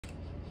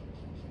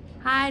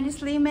Hi, this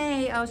is Lee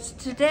May.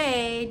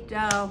 Today,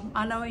 I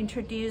want to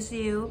introduce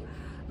you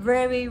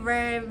very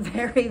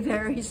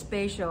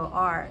special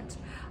art.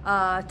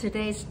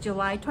 Today is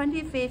July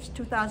 25th,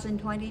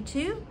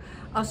 2022.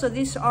 Also,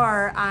 this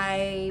art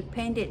I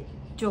painted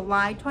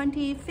July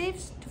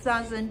 25th,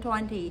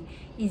 2020,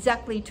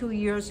 exactly 2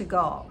 years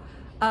ago.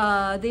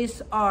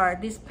 This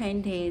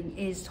painting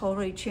is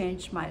totally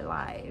changed my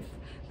life.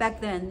 Back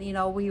then,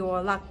 we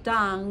were locked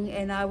down,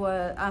 and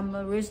I'm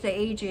a real estate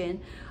agent,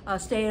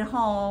 stay at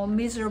home,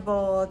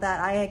 miserable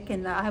that I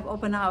have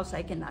open house,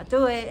 I cannot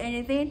do it,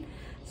 anything.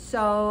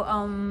 So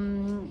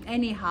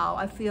anyhow,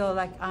 I feel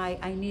like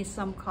I need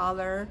some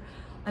color.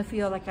 I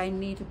feel like I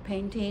need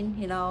painting.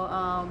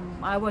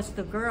 I was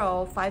the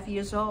girl, 5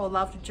 years old,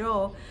 loved to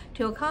draw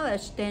till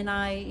college. Then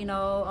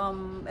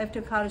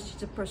after college,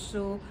 to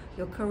pursue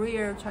your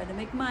career, try to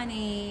make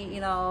money,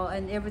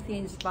 and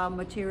everything's about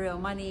material,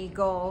 money,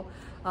 goal.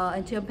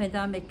 Until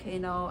pandemic,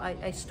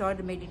 I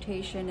started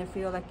meditation. I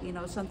feel like,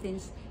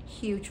 something's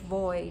huge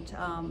void,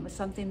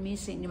 something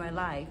missing in my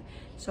life.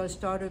 So I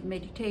started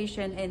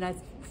meditation, and I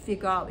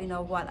figure out,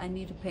 what I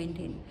need to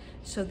painting.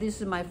 So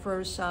this is my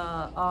first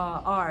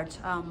art.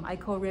 I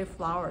call red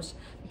flowers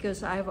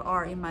because I have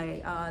art in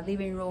my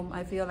living room.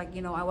 I feel like,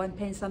 I want to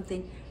paint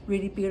something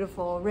really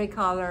beautiful, red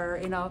color,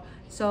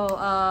 So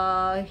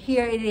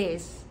here it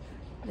is.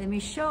 Let me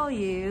show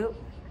you.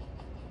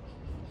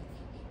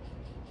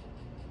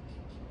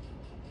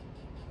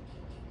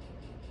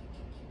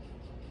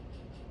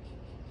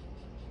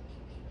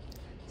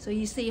 So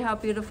you see how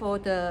beautiful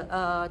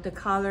the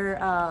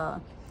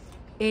color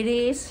it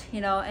is,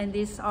 and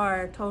these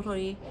are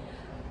totally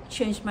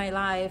changed my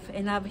life,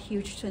 and I have a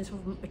huge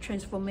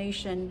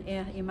transformation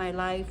in my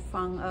life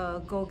from a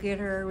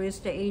go-getter real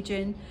estate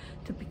agent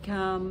to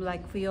become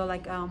feel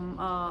like I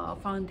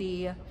want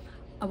the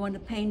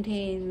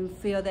painting,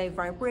 feel the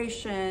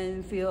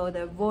vibration, feel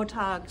the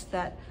vortex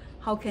that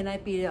how can I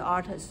be the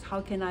artist?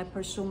 How can I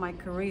pursue my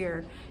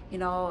career?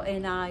 And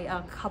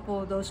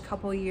those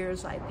couple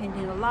years, I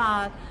painted a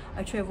lot.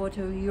 I traveled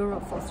to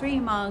Europe for 3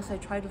 months. I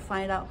tried to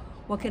find out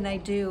what can I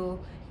do.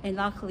 And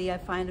luckily I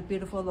find a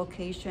beautiful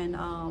location,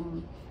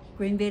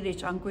 Green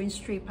Village on Green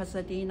Street,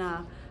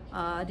 Pasadena.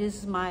 This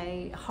is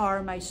my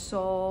heart, my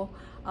soul,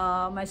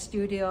 my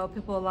studio.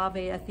 People love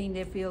it. I think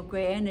they feel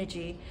great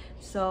energy.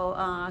 So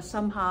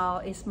somehow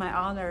it's my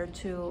honor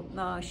to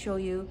show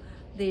you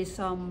this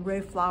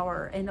red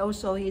flower, and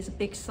also it's a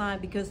big sign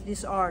because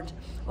this art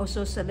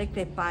also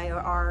selected by our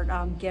art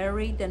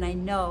gallery. Then I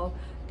know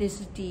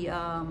this is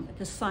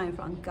the sign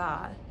from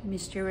God,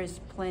 mysterious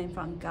plan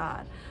from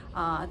God.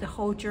 The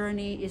whole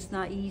journey is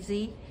not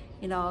easy.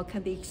 It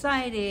can be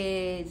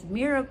exciting, it's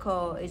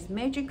miracle, it's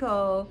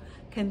magical,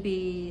 can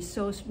be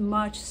so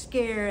much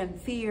scare and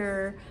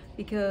fear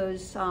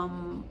because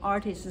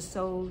art is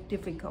so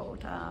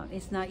difficult.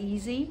 It's not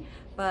easy,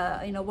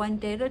 but one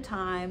day at a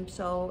time.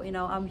 So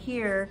I'm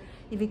here.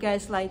 If you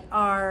guys like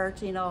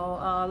art,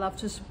 love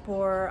to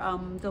support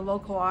the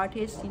local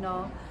artists,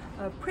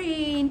 a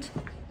print,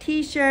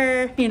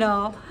 t-shirt,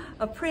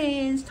 a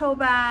print, tote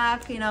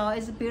bag,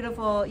 it's a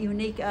beautiful,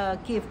 unique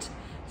gift.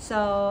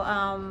 So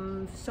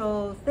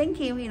thank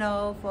you,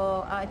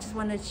 for I just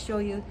want to show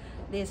you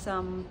this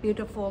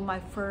beautiful, my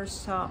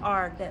first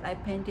art that I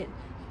painted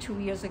 2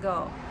 years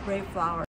ago, red flower.